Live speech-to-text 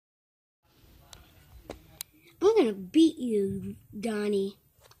gonna beat you, Donnie.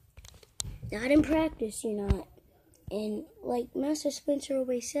 Not in practice, you're not. And like Master Splinter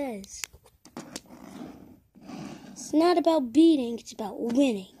always says, it's not about beating, it's about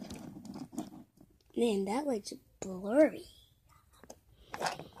winning. Man, that light's blurry.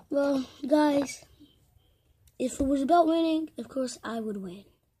 Well, guys, if it was about winning, of course I would win.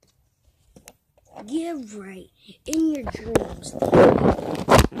 Yeah, right. In your dreams.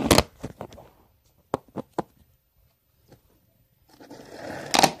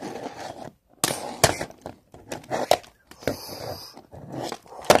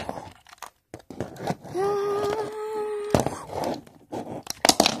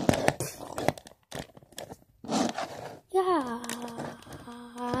 Yeah.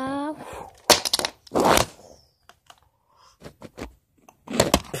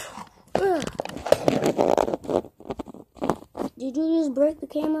 Did you just break the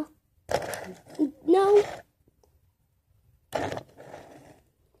camera? No. I'm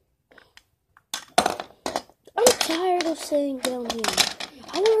tired of sitting down here.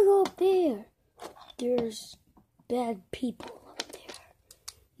 I want to go up there. There's bad people up there.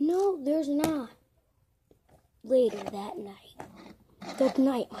 No, there's not. Later that night. Good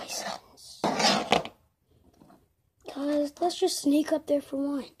night, my sons. Guys, let's just sneak up there for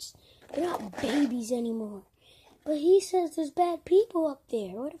once. They're not babies anymore. But he says there's bad people up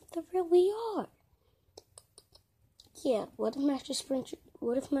there. What if there really are? Yeah, what if Master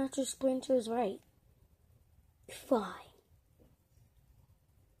Splinter is right? Fine.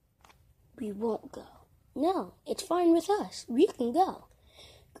 We won't go. No, it's fine with us. We can go.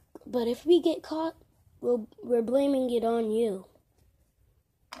 But if we get caught, we're blaming it on you.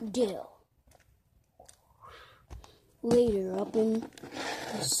 Deal. Later, up in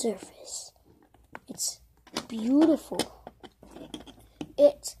the surface. It's beautiful.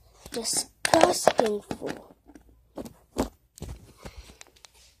 It's disgusting full.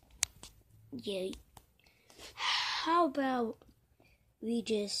 Yeah. How about we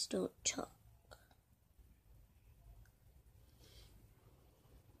just don't talk?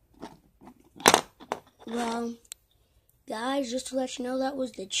 Well, guys, just to let you know, that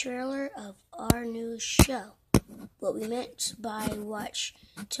was the trailer of our new show. What we meant by watch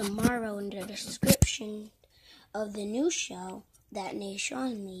tomorrow in the description of the new show that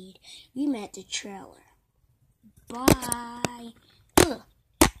Nation made, we meant the trailer. Bye. Ugh.